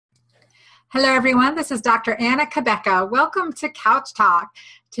Hello, everyone. This is Dr. Anna Cabeca. Welcome to Couch Talk.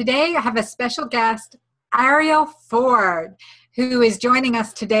 Today, I have a special guest, Arielle Ford, who is joining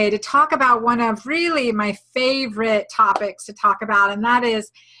us today to talk about one of really my favorite topics to talk about, and that is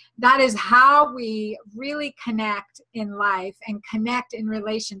how we really connect in life and connect in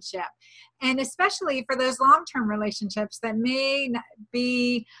relationship, and especially for those long-term relationships that may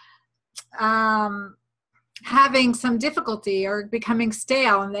be having some difficulty or becoming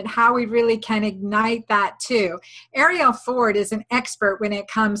stale, and then how we really can ignite that too. Arielle Ford is an expert when it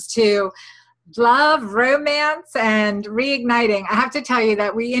comes to love, romance, and reigniting. I have to tell you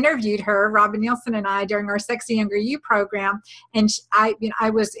that we interviewed her, Robin Nielsen and I, during our Sexy Younger You program, and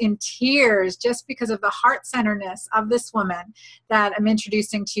I was in tears just because of the heart-centeredness of this woman that I'm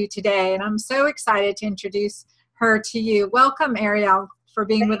introducing to you today, and I'm so excited to introduce her to you. Welcome, Arielle, for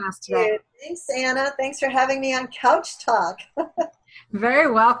being with us today. You. Thanks, Anna. Thanks for having me on Couch Talk.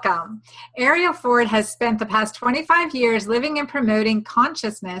 Very welcome. Arielle Ford has spent the past 25 years living and promoting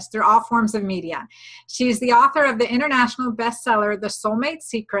consciousness through all forms of media. She is the author of the international bestseller, The Soulmate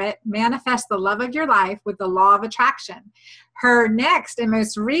Secret, Manifest the Love of Your Life with the Law of Attraction. Her next and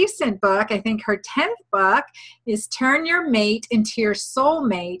most recent book, I think her 10th book, is Turn Your Mate into Your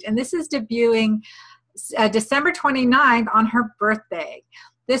Soulmate, and this is debuting December 29th on her birthday.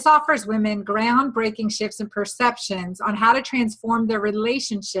 This offers women groundbreaking shifts in perceptions on how to transform their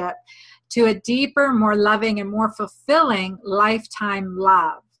relationship to a deeper, more loving, and more fulfilling lifetime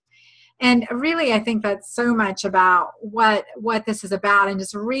love. And really, I think that's so much about what this is about, and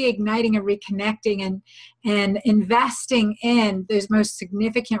just reigniting and reconnecting and investing in those most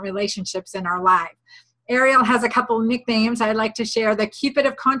significant relationships in our life. Arielle has a couple nicknames I'd like to share: the Cupid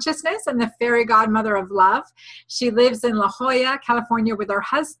of Consciousness and the Fairy Godmother of Love. She lives in La Jolla, California with her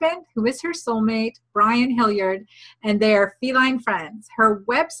husband, who is her soulmate, Brian Hilliard, and they are feline friends. Her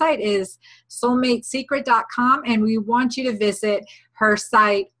website is soulmatesecret.com, and we want you to visit her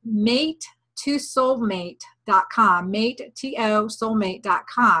site, mate2soulmate.com,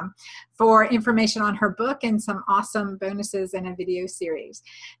 mate2soulmate.com, for information on her book and some awesome bonuses and a video series.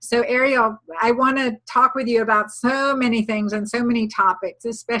 So Arielle, I want to talk with you about so many things and so many topics,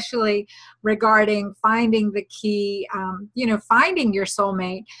 especially regarding finding the key, finding your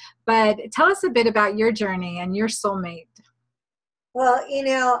soulmate. But tell us a bit about your journey and your soulmate. Well,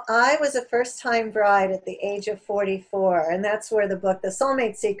 I was a first-time bride at the age of 44, and that's where the book, The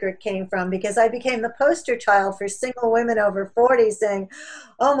Soulmate Secret, came from, because I became the poster child for single women over 40 saying,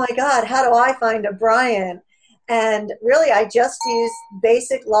 oh my God, how do I find a Brian? And really, I just used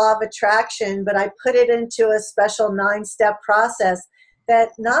basic law of attraction, but I put it into a special 9-step process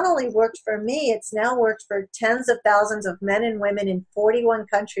that not only worked for me, it's now worked for tens of thousands of men and women in 41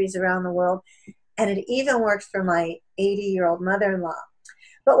 countries around the world. And it even worked for my 80-year-old mother-in-law.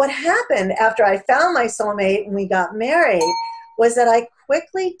 But what happened after I found my soulmate and we got married was that I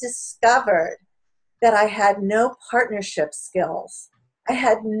quickly discovered that I had no partnership skills. I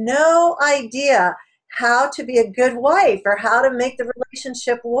had no idea how to be a good wife or how to make the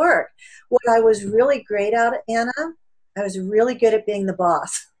relationship work. What I was really great at, Anna, I was really good at being the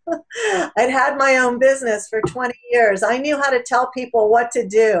boss. I'd had my own business for 20 years. I knew how to tell people what to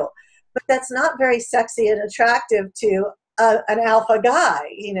do. But that's not very sexy and attractive to an alpha guy,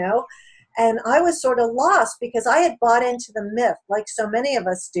 And I was sort of lost because I had bought into the myth, like so many of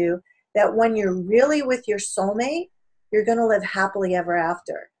us do, that when you're really with your soulmate, you're going to live happily ever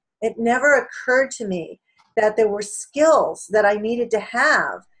after. It never occurred to me that there were skills that I needed to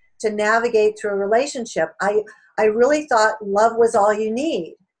have to navigate through a relationship. I really thought love was all you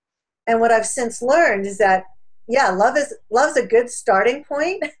need. And what I've since learned is that, yeah, love's a good starting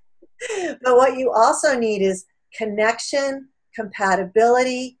point. But what you also need is connection,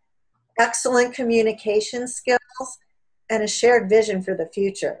 compatibility, excellent communication skills, and a shared vision for the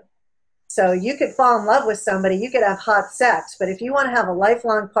future. So you could fall in love with somebody, you could have hot sex, but if you want to have a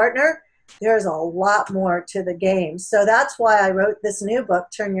lifelong partner, there's a lot more to the game. So that's why I wrote this new book,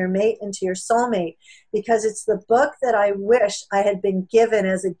 Turn Your Mate into Your Soulmate, because it's the book that I wish I had been given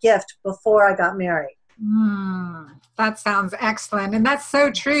as a gift before I got married. That sounds excellent. And that's so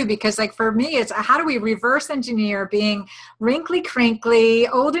true, because for me, it's how do we reverse engineer being wrinkly, crinkly,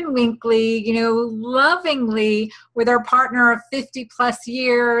 old and winkly, lovingly with our partner of 50 plus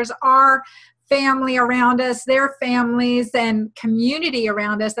years, our family around us, their families and community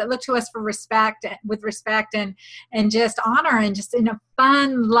around us that look to us for respect, with respect and just honor, and just in a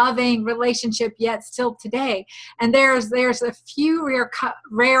fun, loving relationship, yet still today. And there's a few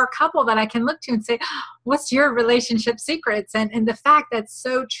rare couple that I can look to and say, what's your relationship secrets? And the fact that's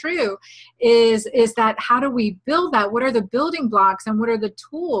so true is that how do we build that? What are the building blocks and what are the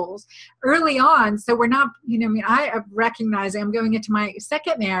tools early on? So we're not, I am recognizing I'm going into my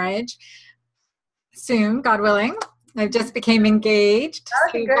second marriage soon, God willing. I just became engaged.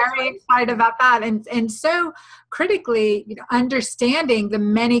 So very excited about that. And so critically, understanding the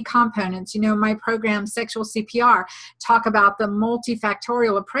many components, my program, Sexual CPR, talk about the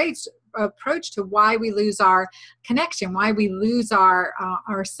multifactorial approach to why we lose our connection, why we lose our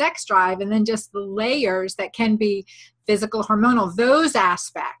sex drive, and then just the layers that can be physical, hormonal, those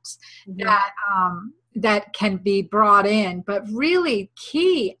aspects that can be brought in. But really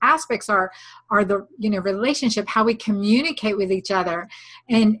key aspects are the relationship, how we communicate with each other,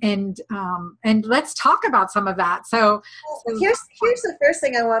 and let's talk about some of that. So here's the first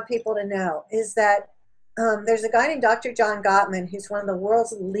thing I want people to know is that there's a guy named Dr. John Gottman, who's one of the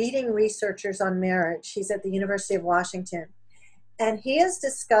world's leading researchers on marriage. He's at the University of Washington. And he has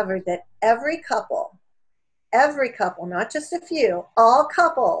discovered that every couple, not just a few, all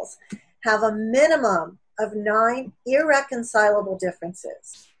couples have a minimum of 9 irreconcilable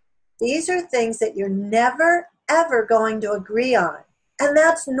differences. These are things that you're never, ever going to agree on. And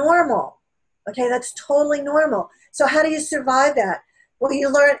that's normal. Okay, that's totally normal. So how do you survive that? Well,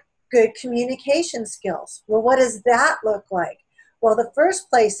 you learn good communication skills. Well, what does that look like? Well, the first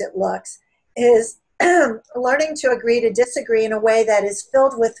place it looks is learning to agree to disagree in a way that is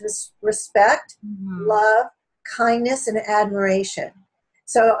filled with respect, love, kindness, and admiration.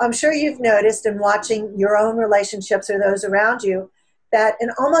 So I'm sure you've noticed in watching your own relationships or those around you that in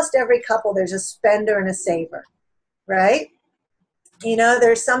almost every couple there's a spender and a saver, right?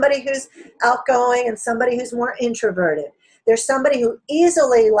 There's somebody who's outgoing and somebody who's more introverted. There's somebody who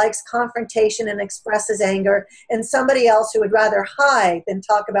easily likes confrontation and expresses anger, and somebody else who would rather hide than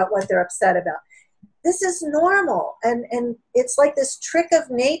talk about what they're upset about. This is normal, and it's like this trick of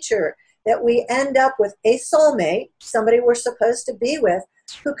nature that we end up with a soulmate, somebody we're supposed to be with,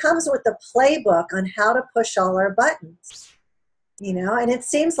 who comes with a playbook on how to push all our buttons, and it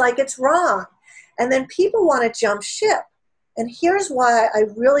seems like it's wrong. And then people want to jump ship. And here's why I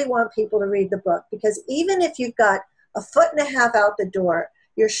really want people to read the book, because even if you've got a foot and a half out the door,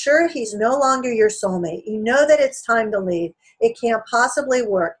 you're sure he's no longer your soulmate, you know that it's time to leave, it can't possibly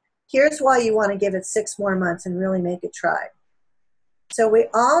work, here's why you want to give it 6 more months and really make it try. So we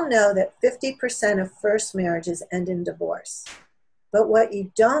all know that 50% of first marriages end in divorce. But what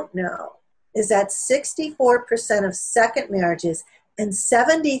you don't know is that 64% of second marriages and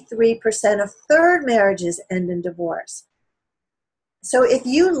 73% of third marriages end in divorce. So if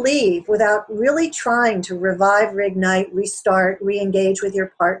you leave without really trying to revive, reignite, restart, re-engage with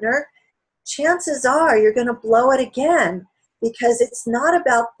your partner, chances are you're going to blow it again, because it's not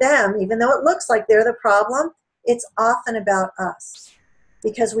about them. Even though it looks like they're the problem, it's often about us,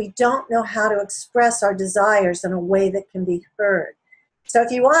 because we don't know how to express our desires in a way that can be heard. So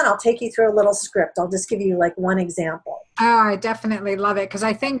if you want, I'll take you through a little script. I'll just give you like one example. Oh, I definitely love it, because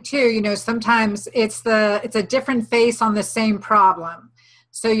I think too, sometimes it's a different face on the same problem.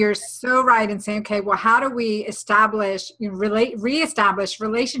 So you're so right in saying, okay, well, how do we establish, reestablish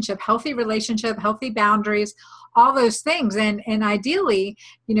healthy relationship, healthy boundaries, all those things, and ideally,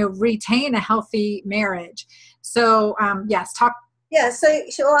 retain a healthy marriage. So yes, talk. Yeah, so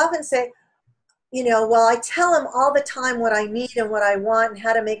she'll often say, well, I tell him all the time what I need and what I want and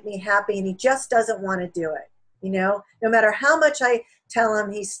how to make me happy, and he just doesn't want to do it. No matter how much I tell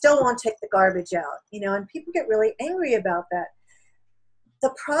him, he still won't take the garbage out, and people get really angry about that.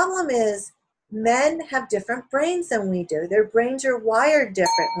 The problem is men have different brains than we do. Their brains are wired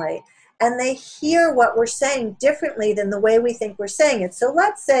differently, and they hear what we're saying differently than the way we think we're saying it. So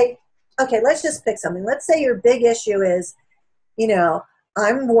let's say, okay, let's just pick something. Let's say your big issue is,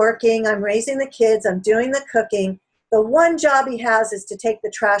 I'm working, I'm raising the kids, I'm doing the cooking. The one job he has is to take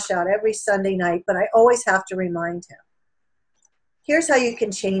the trash out every Sunday night, but I always have to remind him. Here's how you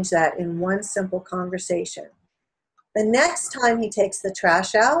can change that in one simple conversation. The next time he takes the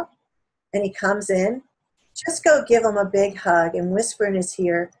trash out and he comes in, just go give him a big hug and whisper in his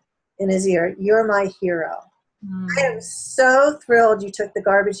ear, "You're my hero. I am so thrilled you took the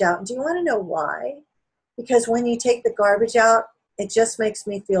garbage out. And do you want to know why? Because when you take the garbage out, it just makes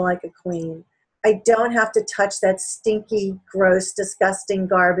me feel like a queen. I don't have to touch that stinky, gross, disgusting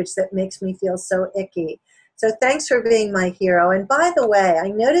garbage that makes me feel so icky. So thanks for being my hero. And by the way, I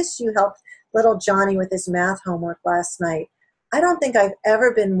noticed you helped little Johnny with his math homework last night. I don't think I've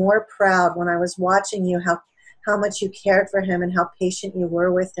ever been more proud when I was watching you, how much you cared for him and how patient you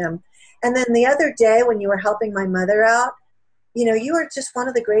were with him. And then the other day when you were helping my mother out, you know, you are just one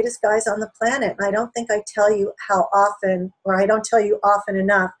of the greatest guys on the planet. And I don't think I tell you how often, or I don't tell you often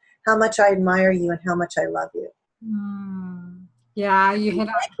enough, how much I admire you and how much I love you. Yeah, you hit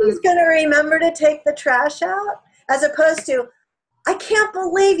on. He's going to remember to take the trash out, as opposed to, I can't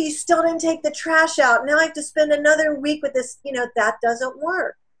believe you still didn't take the trash out. Now I have to spend another week with this. You know, that doesn't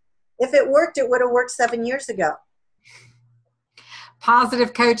work. If it worked, it would have worked 7 years ago.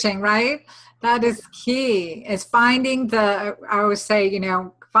 Positive coaching, right? That is key, is finding I always say, you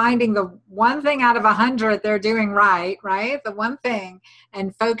know, finding the one thing out of 100 they're doing right? The one thing,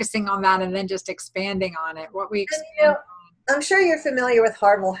 and focusing on that, and then just expanding on it. I'm sure you're familiar with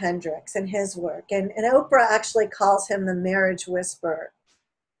Harville Hendrix and his work, and Oprah actually calls him the marriage whisperer.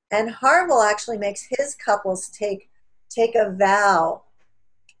 And Harville actually makes his couples take a vow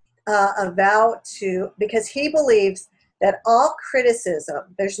to, because he believes that all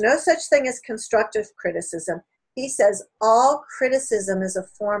criticism, there's no such thing as constructive criticism. He says all criticism is a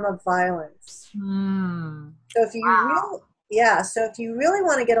form of violence. So if you really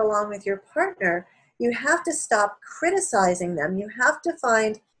want to get along with your partner, you have to stop criticizing them. You have to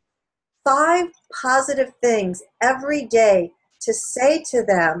find 5 positive things every day to say to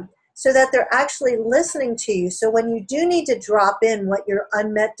them so that they're actually listening to you. So when you do need to drop in what your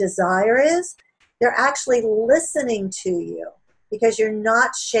unmet desire is, they're actually listening to you, because you're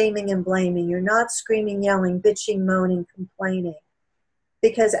not shaming and blaming. You're not screaming, yelling, bitching, moaning, complaining.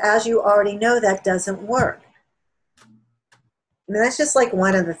 Because as you already know, that doesn't work. I mean, that's just like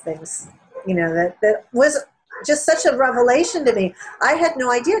one of the things, you know, that was just such a revelation to me. I had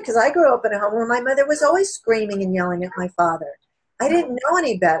no idea, because I grew up in a home where my mother was always screaming and yelling at my father. I didn't know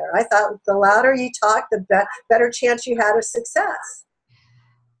any better. I thought the louder you talk, the better chance you had of success.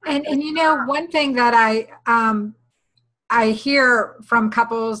 And you know, one thing that I hear from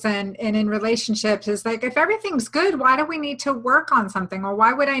couples and in relationships is like, if everything's good, why do we need to work on something? Or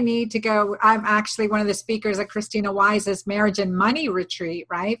why would I need to go? I'm actually one of the speakers at Christina Wise's marriage and money retreat,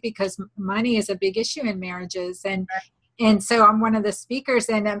 right? Because money is a big issue in marriages. And so I'm one of the speakers,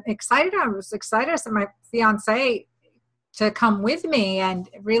 and I'm excited. I was excited for my fiance to come with me and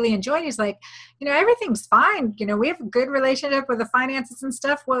really enjoy it. He's like, you know, everything's fine. You know, we have a good relationship with the finances and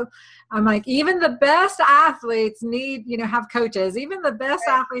stuff. Well, I'm like, even the best athletes need, you know, have coaches. Even the best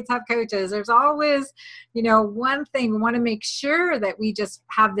athletes have coaches. There's always, you know, one thing. We want to make sure that we just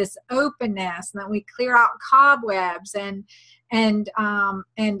have this openness and that we clear out cobwebs and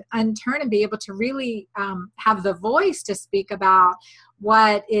unturn and be able to really have the voice to speak about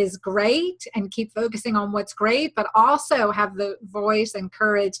what is great and keep focusing on what's great, but also have the voice and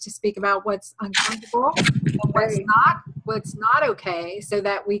courage to speak about what's uncomfortable and what's not okay, so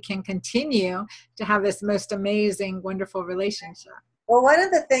that we can continue to have this most amazing, wonderful relationship. Well, one of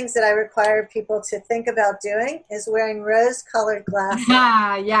the things that I require people to think about doing is wearing rose-colored glasses.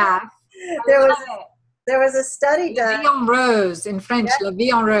 Yeah. There was a study done. La vie en rose in French, la vie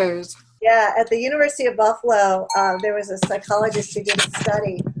en rose. Yeah, at the University of Buffalo, there was a psychologist who did a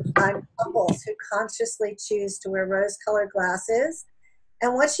study on couples who consciously choose to wear rose-colored glasses.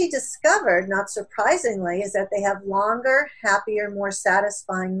 And what she discovered, not surprisingly, is that they have longer, happier, more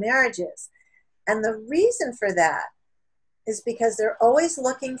satisfying marriages. And the reason for that is because they're always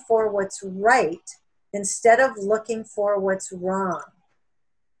looking for what's right instead of looking for what's wrong.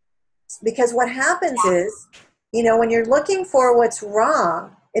 Because what happens is, you know, when you're looking for what's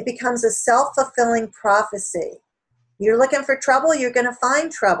wrong, it becomes a self-fulfilling prophecy. You're looking for trouble, you're going to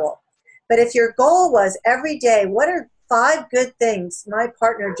find trouble. But if your goal was every day, what are 5 good things my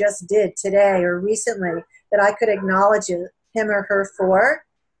partner just did today or recently that I could acknowledge him or her for,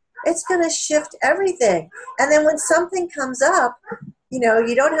 it's going to shift everything. And then when something comes up, you know,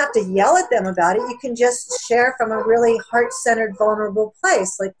 you don't have to yell at them about it. You can just share from a really heart-centered, vulnerable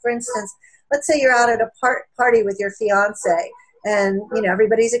place. Like, for instance, let's say you're out at a party with your fiance, and, you know,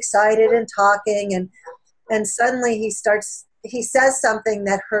 everybody's excited and talking, and suddenly he says something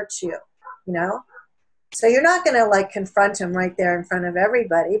that hurts you, you know? So you're not going to, like, confront him right there in front of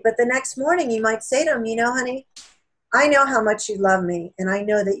everybody. But the next morning you might say to him, you know, honey, I know how much you love me, and I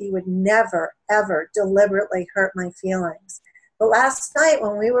know that you would never, ever deliberately hurt my feelings. But last night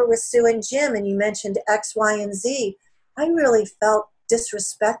when we were with Sue and Jim and you mentioned X, Y, and Z, I really felt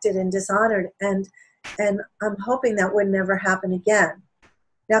disrespected and dishonored, and I'm hoping that would never happen again.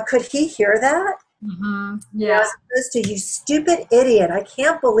 Now, could he hear that? Mm-hmm. Yeah. You know, as opposed to, you stupid idiot, I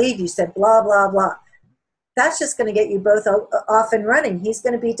can't believe you said blah, blah, blah. that's just going to get you both off and running. He's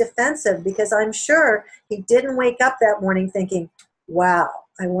going to be defensive because I'm sure he didn't wake up that morning thinking, wow,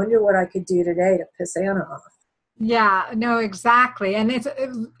 I wonder what I could do today to piss Anna off. Yeah, no, exactly. And it's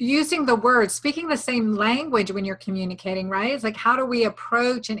using the words, speaking the same language when you're communicating, right? It's like, how do we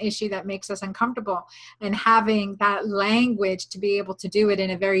approach an issue that makes us uncomfortable, and having that language to be able to do it in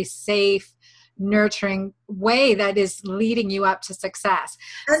a very safe, nurturing way that is leading you up to success.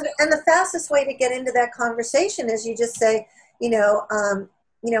 And the fastest way to get into that conversation is you just say,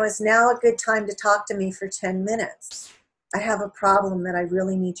 is now a good time to talk to me for 10 minutes? I have a problem that I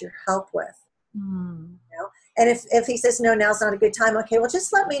really need your help with. And if he says, no, now's not a good time, okay, well,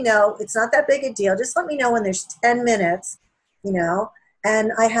 just let me know. It's not that big a deal. Just let me know when there's 10 minutes,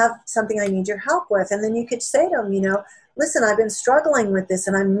 and I have something I need your help with. And then you could say to him, listen, I've been struggling with this,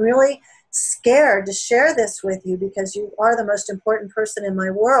 and I'm really scared to share this with you because you are the most important person in my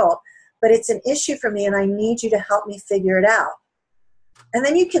world. But it's an issue for me, and I need you to help me figure it out. And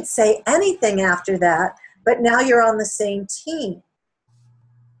then you could say anything after that, but now you're on the same team.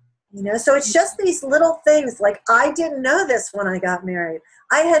 So it's just these little things. Like, I didn't know this when I got married.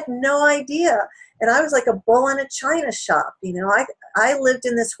 I had no idea. And I was like a bull in a china shop. I lived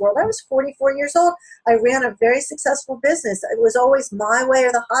in this world. I was 44 years old. I ran a very successful business. It was always my way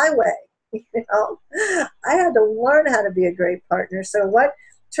or the highway. I had to learn how to be a great partner. So what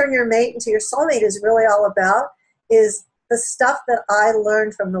Turn Your Mate into Your Soulmate is really all about is the stuff that I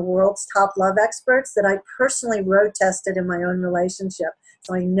learned from the world's top love experts that I personally road tested in my own relationship.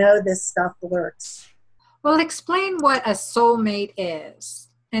 So I know this stuff works. Well, explain what a soulmate is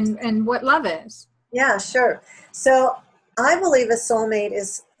and what love is. Yeah, sure. So I believe a soulmate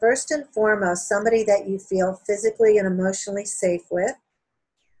is first and foremost somebody that you feel physically and emotionally safe with,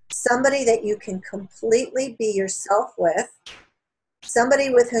 somebody that you can completely be yourself with, somebody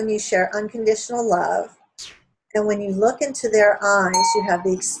with whom you share unconditional love, and when you look into their eyes, you have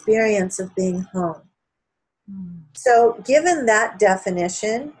the experience of being home. So given that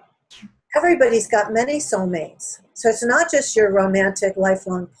definition, everybody's got many soulmates. So it's not just your romantic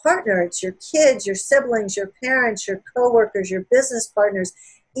lifelong partner, it's your kids, your siblings, your parents, your coworkers, your business partners,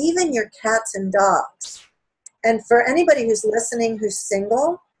 even your cats and dogs. And for anybody who's listening who's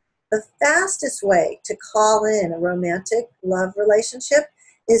single, the fastest way to call in a romantic love relationship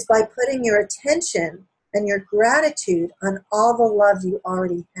is by putting your attention and your gratitude on all the love you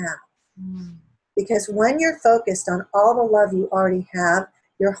already have. Because when you're focused on all the love you already have,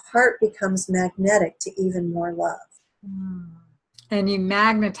 your heart becomes magnetic to even more love. And you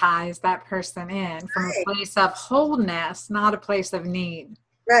magnetize that person in from a place of wholeness, not a place of need.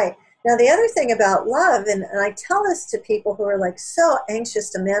 Right. Now, the other thing about love, and I tell this to people who are like so anxious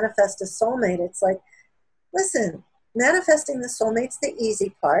to manifest a soulmate, it's like, listen, manifesting the soulmate's the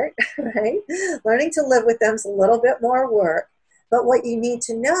easy part, right? Learning to live with them is a little bit more work. But what you need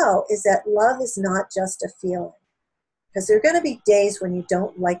to know is that love is not just a feeling. Because there are going to be days when you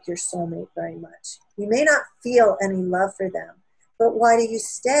don't like your soulmate very much. You may not feel any love for them. But why do you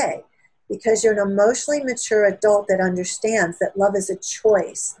stay? Because you're an emotionally mature adult that understands that love is a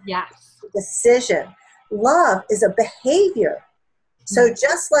choice. Yes. A decision. Love is a behavior. So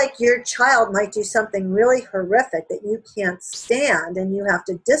just like your child might do something really horrific that you can't stand and you have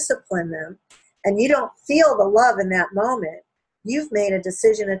to discipline them, and you don't feel the love in that moment, you've made a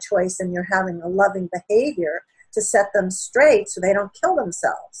decision, a choice, and you're having a loving behavior to set them straight so they don't kill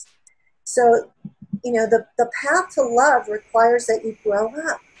themselves. So, the path to love requires that you grow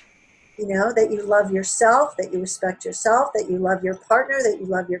up, that you love yourself, that you respect yourself, that you love your partner, that you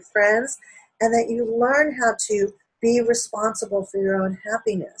love your friends, and that you learn how to be responsible for your own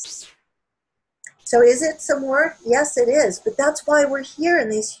happiness. So is it some work? Yes, it is. But that's why we're here in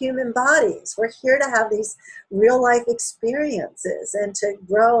these human bodies. We're here to have these real life experiences and to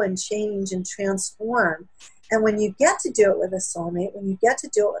grow and change and transform. And when you get to do it with a soulmate, when you get to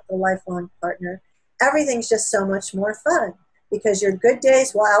do it with a lifelong partner, everything's just so much more fun because your good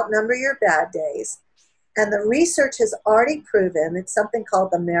days will outnumber your bad days. And the research has already proven, it's something called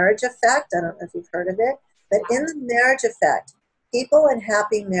the marriage effect. I don't know if you've heard of it, but in the marriage effect, people in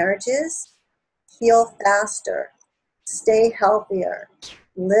happy marriages heal faster, stay healthier,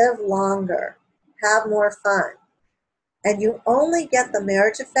 live longer, have more fun. And you only get the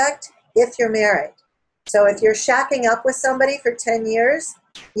marriage effect if you're married. So if you're shacking up with somebody for 10 years,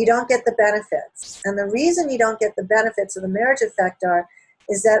 you don't get the benefits. And the reason you don't get the benefits of the marriage effect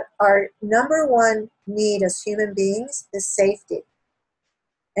is that our number one need as human beings is safety.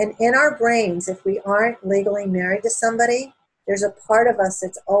 And in our brains, if we aren't legally married to somebody, there's a part of us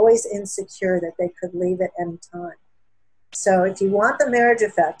that's always insecure that they could leave at any time. So if you want the marriage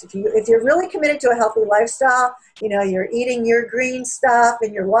effect, if you're really committed to a healthy lifestyle, you know, you're eating your green stuff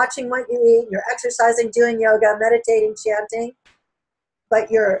and you're watching what you eat, you're exercising, doing yoga, meditating, chanting, but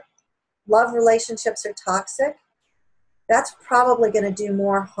your love relationships are toxic, that's probably going to do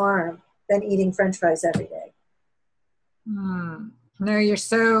more harm than eating French fries every day. No, you're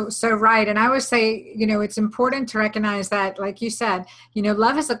so right. And I would say, you know, it's important to recognize that, like you said, you know,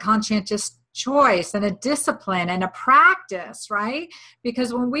 love is a conscientious choice and a discipline and a practice, right?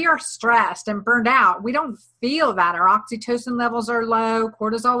 Because when we are stressed and burned out, we don't feel that. Our oxytocin levels are low,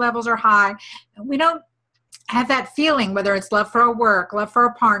 cortisol levels are high. We don't have that feeling, whether it's love for our work, love for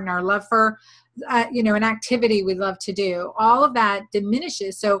a partner, love for you know, an activity we love to do. All of that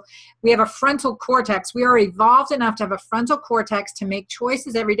diminishes. So we have a frontal cortex. We are evolved enough to have a frontal cortex to make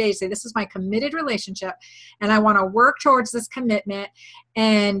choices every day. Say, this is my committed relationship, and I want to work towards this commitment.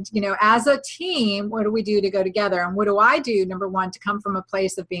 And, you know, as a team, what do we do to go together? And what do I do? Number one, to come from a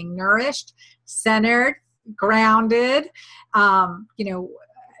place of being nourished, centered, grounded, you know,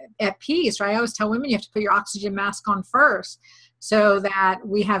 at peace, right? I always tell women you have to put your oxygen mask on first, so that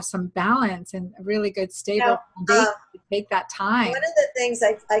we have some balance and a really good stable foundation to take that time. One of the things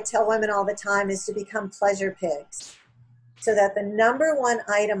I tell women all the time is to become pleasure pigs, so that the number one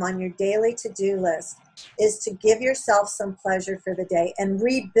item on your daily to-do list is to give yourself some pleasure for the day and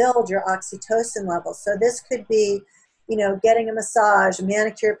rebuild your oxytocin levels. So this could be, you know, getting a massage, a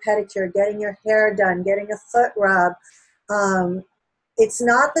manicure, pedicure, getting your hair done, getting a foot rub. It's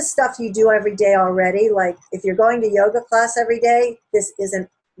not the stuff you do every day already. Like if you're going to yoga class every day, this isn't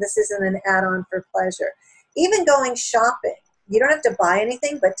an add-on for pleasure. Even going shopping, you don't have to buy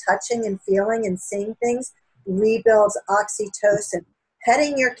anything, but touching and feeling and seeing things rebuilds oxytocin.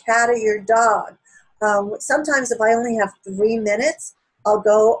 Petting your cat or your dog. Sometimes if I only have 3 minutes, I'll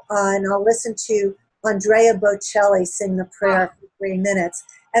go and I'll listen to Andrea Bocelli sing the prayer for 3 minutes,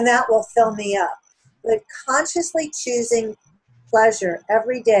 and that will fill me up. But consciously choosing pleasure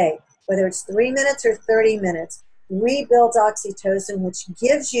every day, whether it's 3 minutes or 30 minutes, rebuilds oxytocin, which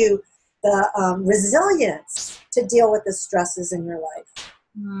gives you the resilience to deal with the stresses in your life.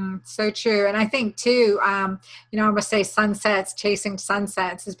 So true. And I think too, you know, I must say sunsets, chasing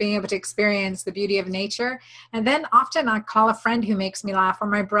sunsets is being able to experience the beauty of nature. And then often I call a friend who makes me laugh, or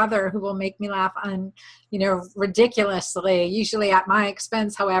my brother who will make me laugh you know, ridiculously, usually at my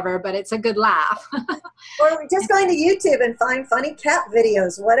expense, however, but it's a good laugh. Or just going to YouTube and find funny cat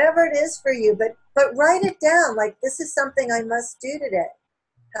videos, whatever it is for you, but write it down. Like, this is something I must do today.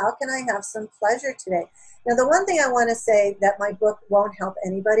 How can I have some pleasure today? Now, the one thing I want to say that my book won't help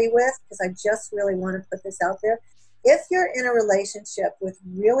anybody with, because I just really want to put this out there, if you're in a relationship with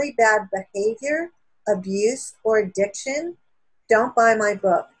really bad behavior, abuse, or addiction, don't buy my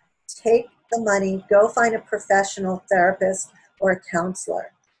book. Take the money, go find a professional therapist or a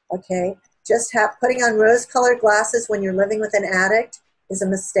counselor, okay? Just putting on rose-colored glasses when you're living with an addict is a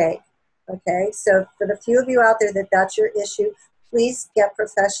mistake, okay? So for the few of you out there that's your issue, please get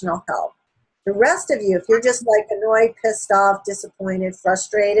professional help. The rest of you, if you're just like annoyed, pissed off, disappointed,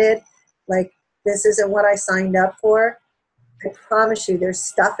 frustrated, like this isn't what I signed up for, I promise you there's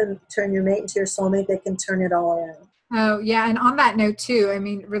stuff in Turn Your Mate into Your Soulmate that can turn it all around. Oh, yeah. And on that note, too, I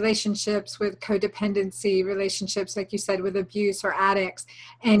mean, relationships with codependency, relationships, like you said, with abuse or addicts,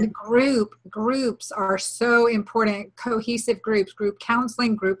 and groups are so important. Cohesive groups, group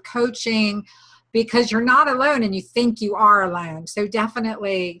counseling, group coaching, because you're not alone and you think you are alone. So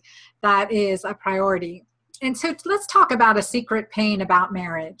definitely that is a priority. And so let's talk about a secret pain about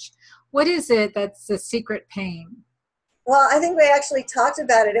marriage. What is it that's a secret pain? Well, I think we actually talked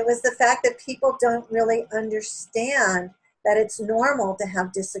about it. It was the fact that people don't really understand that it's normal to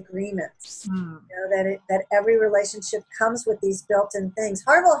have disagreements. You know, that every relationship comes with these built-in things.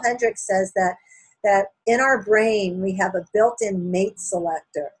 Harville Hendricks says that in our brain we have a built-in mate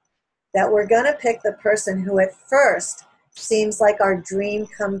selector, that we're going to pick the person who at first seems like our dream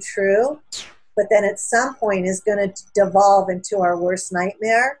come true, but then at some point is going to devolve into our worst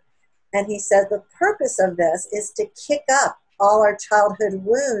nightmare. And he said the purpose of this is to kick up all our childhood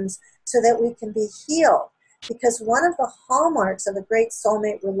wounds so that we can be healed. Because one of the hallmarks of a great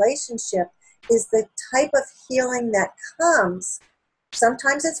soulmate relationship is the type of healing that comes.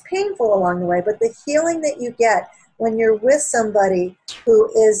 Sometimes it's painful along the way, but the healing that you get when you're with somebody who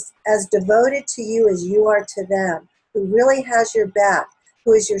is as devoted to you as you are to them, who really has your back,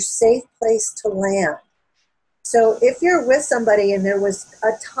 who is your safe place to land. So if you're with somebody and there was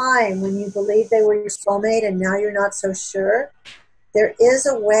a time when you believed they were your soulmate and now you're not so sure, there is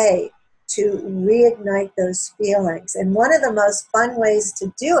a way to reignite those feelings. And one of the most fun ways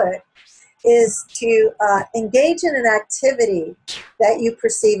to do it is to engage in an activity that you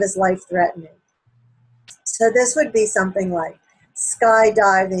perceive as life-threatening. So this would be something like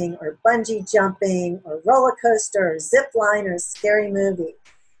skydiving or bungee jumping or roller coaster or zip line or a scary movie.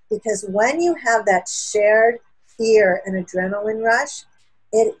 Because when you have that shared fear and adrenaline rush,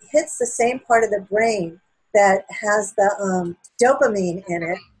 it hits the same part of the brain that has the dopamine in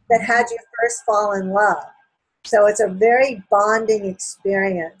it that had you first fall in love. So it's a very bonding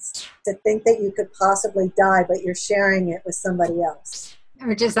experience to think that you could possibly die, but you're sharing it with somebody else.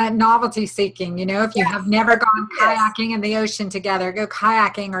 Or just that novelty seeking, you know, if you have never gone kayaking in the ocean together, go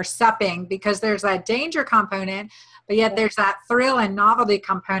kayaking or supping, because there's that danger component, but yet there's that thrill and novelty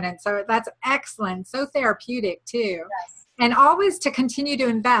component. So that's excellent. So therapeutic too. Yes. And always to continue to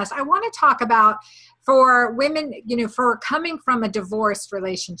invest. I want to talk about for women, you know, for coming from a divorced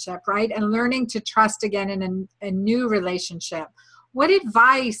relationship, right? And learning to trust again in a new relationship. What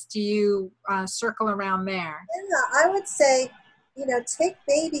advice do you circle around there? Yeah, I would say, you know, take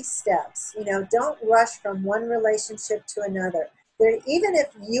baby steps. You know, don't rush from one relationship to another. There, even if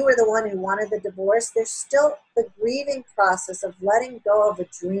you were the one who wanted the divorce, there's still the grieving process of letting go of a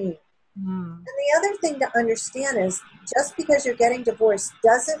dream. Mm. And the other thing to understand is just because you're getting divorced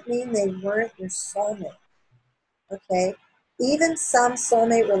doesn't mean they weren't your soulmate. Okay? Even some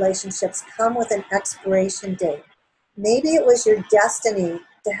soulmate relationships come with an expiration date. Maybe it was your destiny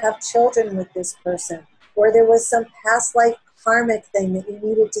to have children with this person, or there was some past life karmic thing that you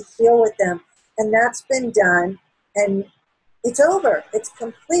needed to heal with them, and that's been done, and it's over, it's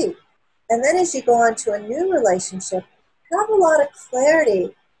complete. And then as you go on to a new relationship, have a lot of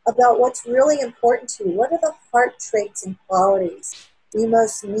clarity about what's really important to you. What are the heart traits and qualities you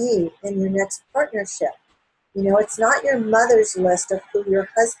most need in your next partnership? You know, it's not your mother's list of who your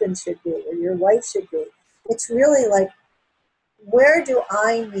husband should be or your wife should be. It's really like, where do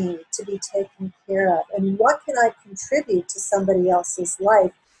I need to be taken care of? And what can I contribute to somebody else's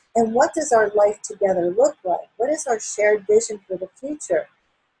life? And what does our life together look like? What is our shared vision for the future?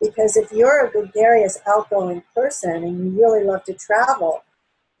 Because if you're a gregarious, outgoing person and you really love to travel,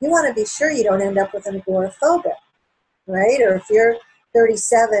 you want to be sure you don't end up with an agoraphobic, right? Or if you're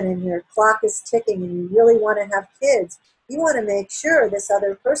 37 and your clock is ticking and you really want to have kids, you want to make sure this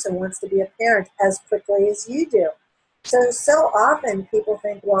other person wants to be a parent as quickly as you do. So often people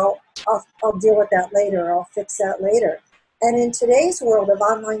think, well, I'll deal with that later, or I'll fix that later. And in today's world of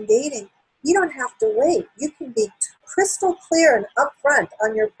online dating, you don't have to wait. You can be crystal clear and upfront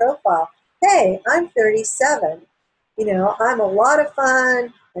on your profile. Hey, I'm 37. You know, I'm a lot of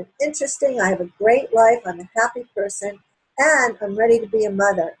fun. I'm interesting. I have a great life. I'm a happy person. And I'm ready to be a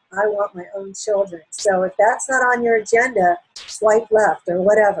mother. I want my own children. So if that's not on your agenda, swipe left or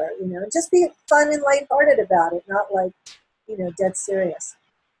whatever. You know, just be fun and lighthearted about it, not like, you know, dead serious.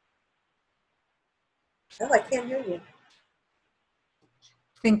 Oh, I can't hear you.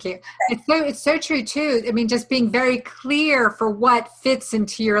 Thank you. It's so true too. I mean, just being very clear for what fits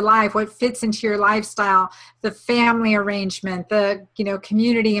into your life, what fits into your lifestyle, the family arrangement, the, you know,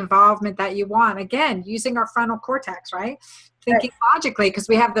 community involvement that you want. Again, using our frontal cortex, right? Thinking logically, because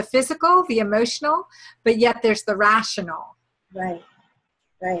we have the physical, the emotional, but yet there's the rational. Right.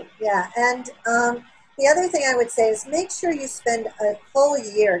 Right. Yeah. And the other thing I would say is make sure you spend a whole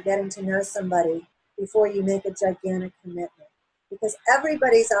year getting to know somebody before you make a gigantic commitment. Because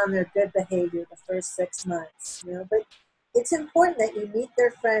everybody's on their good behavior the first 6 months, you know, but it's important that you meet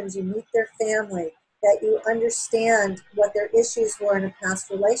their friends, you meet their family, that you understand what their issues were in a past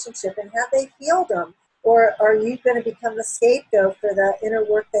relationship and have they healed them, or are you going to become the scapegoat for the inner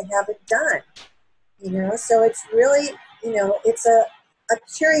work they haven't done, you know? So it's really, you know, it's a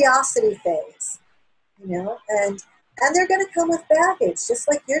curiosity phase, you know, and they're going to come with baggage, just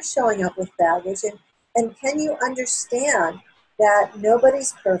like you're showing up with baggage, and can you understand that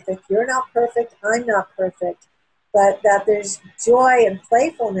nobody's perfect, you're not perfect, I'm not perfect, but that there's joy and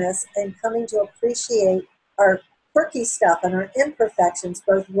playfulness and coming to appreciate our quirky stuff and our imperfections,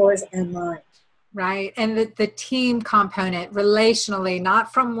 both yours and mine. Right. And the team component relationally,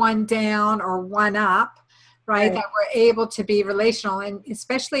 not from one down or one up, right? That we're able to be relational, and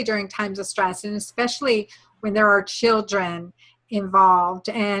especially during times of stress, and especially when there are children involved.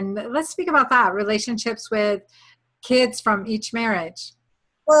 And let's speak about that, relationships with kids from each marriage.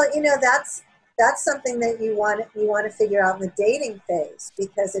 Well, you know, that's something that you want to figure out in the dating phase,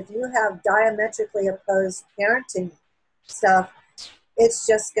 because if you have diametrically opposed parenting stuff, it's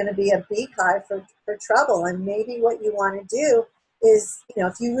just going to be a beehive for trouble. And maybe what you want to do is, you know,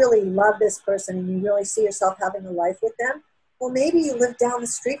 if you really love this person and you really see yourself having a life with them, Well, maybe you live down the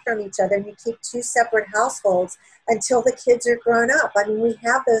street from each other and you keep two separate households until the kids are grown up. I mean, we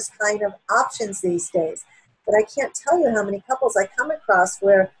have those kind of options these days. But I can't tell you how many couples I come across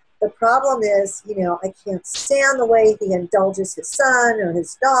where the problem is, I can't stand the way he indulges his son or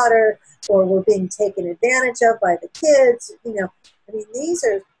his daughter, or we're being taken advantage of by the kids. I mean, these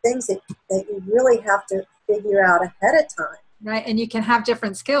are things that you really have to figure out ahead of time. Right, and you can have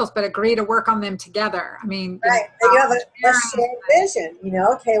different skills, but agree to work on them together. I mean, right, and you have a shared vision.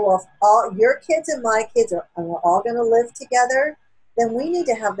 Okay, well, if all your kids and my kids and we're all going to live together, then we need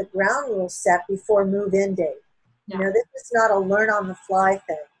to have the ground rules set before move-in date. Yeah. This is not a learn-on-the-fly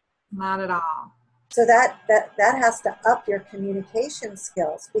thing. Not at all. So that has to up your communication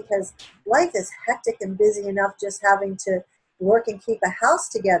skills, because life is hectic and busy enough just having to work and keep a house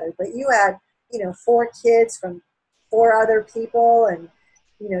together. But you add, 4 kids from 4 other people and,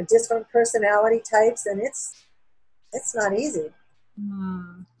 different personality types, and it's not easy.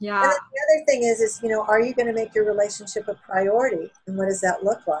 Yeah. And then the other thing is, are you going to make your relationship a priority? And what does that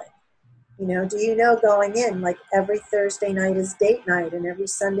look like? Do you know going in, like every Thursday night is date night and every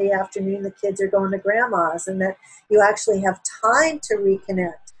Sunday afternoon the kids are going to grandma's, and that you actually have time to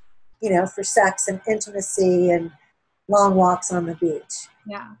reconnect, for sex and intimacy and long walks on the beach.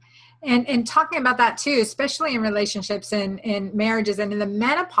 Yeah. And talking about that too, especially in relationships and in marriages and in the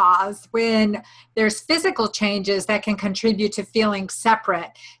menopause, when there's physical changes that can contribute to feeling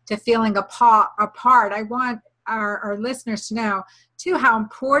separate, to feeling apart. I want our listeners to know too how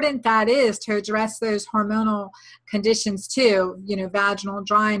important that is to address those hormonal conditions too, vaginal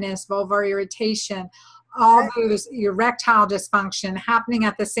dryness, vulvar irritation, all those erectile dysfunction happening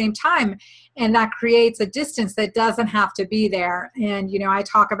at the same time. And that creates a distance that doesn't have to be there. And, I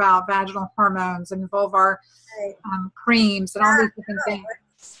talk about vaginal hormones and vulvar creams and all these different things.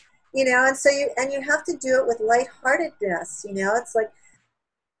 And so you have to do it with lightheartedness. It's like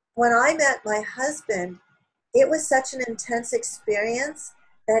when I met my husband, it was such an intense experience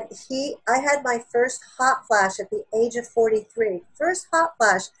that I had my first hot flash at the age of 43. First hot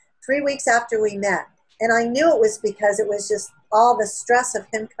flash 3 weeks after we met. And I knew it was because it was just all the stress of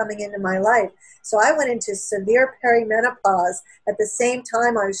him coming into my life. So I went into severe perimenopause at the same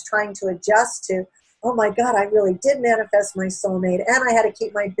time I was trying to adjust to, oh my God, I really did manifest my soulmate, and I had to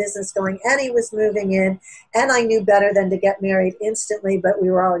keep my business going, and he was moving in, and I knew better than to get married instantly, but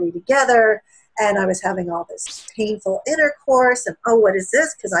we were already together, and I was having all this painful intercourse, and oh, what is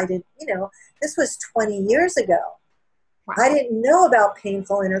this? Because I didn't, this was 20 years ago. I didn't know about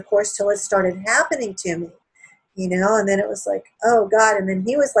painful intercourse till it started happening to me, and then it was like, oh God. And then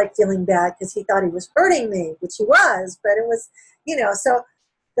he was like feeling bad because he thought he was hurting me, which he was, but it was, so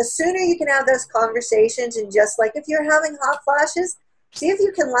the sooner you can have those conversations, and just like if you're having hot flashes, see if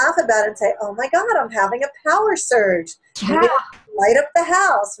you can laugh about it and say, oh my God, I'm having a power surge. Maybe light up the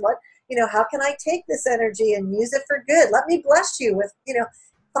house. How can I take this energy and use it for good? Let me bless you with,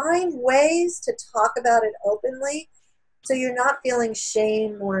 find ways to talk about it openly, so you're not feeling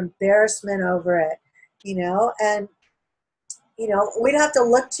shame or embarrassment over it, and, we'd have to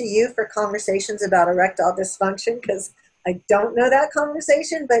look to you for conversations about erectile dysfunction, because I don't know that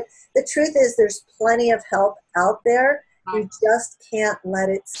conversation, but the truth is there's plenty of help out there. You just can't let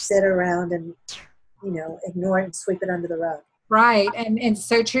it sit around and, ignore it and sweep it under the rug. Right. And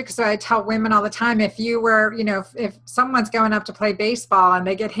so true. Because I tell women all the time, if you were, if someone's going up to play baseball and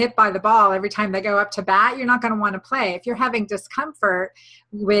they get hit by the ball every time they go up to bat, you're not going to want to play. If you're having discomfort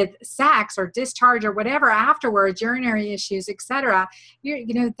with sex or discharge or whatever afterwards, urinary issues, etc.,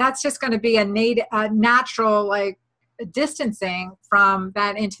 that's just going to be a natural, distancing from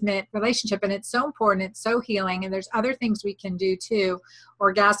that intimate relationship. And it's so important. It's so healing. And there's other things we can do too.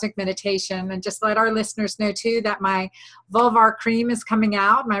 Orgasmic meditation. And just let our listeners know too that my vulvar cream is coming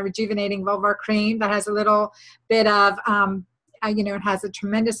out, my rejuvenating vulvar cream that has a little bit of, it has a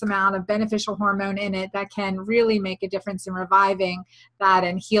tremendous amount of beneficial hormone in it that can really make a difference in reviving that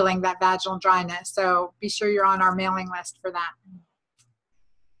and healing that vaginal dryness. So be sure you're on our mailing list for that.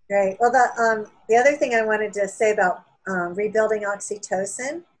 Great. Well, the other thing I wanted to say about rebuilding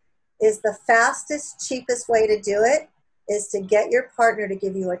oxytocin is the fastest, cheapest way to do it is to get your partner to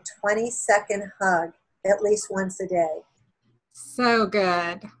give you a 20-second hug at least once a day. So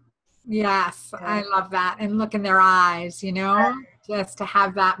good. Yes, yeah. I love that. And look in their eyes, just to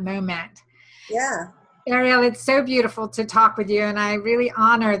have that moment. Yeah. Arielle, it's so beautiful to talk with you, and I really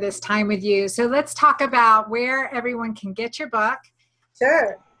honor this time with you. So let's talk about where everyone can get your book.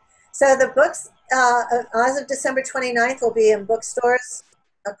 Sure. So the books, as of December 29th, will be in bookstores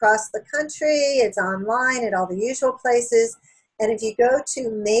across the country. It's online at all the usual places. And if you go to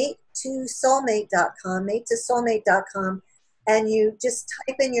matetosoulmate.com, and you just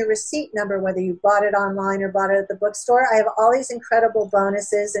type in your receipt number, whether you bought it online or bought it at the bookstore. I have all these incredible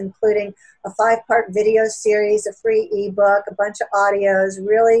bonuses, including a 5-part video series, a free ebook, a bunch of audios,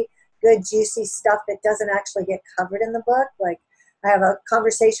 really good juicy stuff that doesn't actually get covered in the book. Like, I have a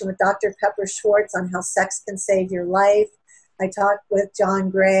conversation with Dr. Pepper Schwartz on how sex can save your life. I talked with John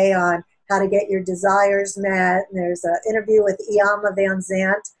Gray on how to get your desires met. And there's an interview with Iama Van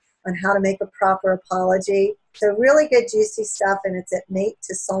Zant on how to make a proper apology. So really good juicy stuff, and it's at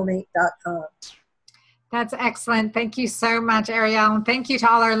matetosoulmate.com. That's excellent. Thank you so much, Arielle. And thank you to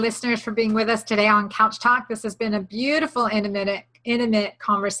all our listeners for being with us today on Couch Talk. This has been a beautiful, intimate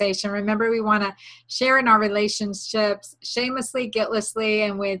conversation. Remember, we want to share in our relationships shamelessly, guiltlessly,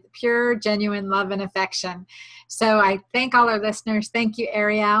 and with pure, genuine love and affection. So I thank all our listeners. Thank you,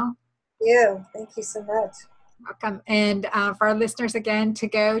 Arielle. Thank you so much. Welcome. And for our listeners, again, to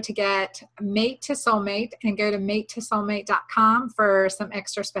get Mate to Soulmate, and go to matetosoulmate.com for some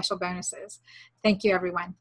extra special bonuses. Thank you, everyone.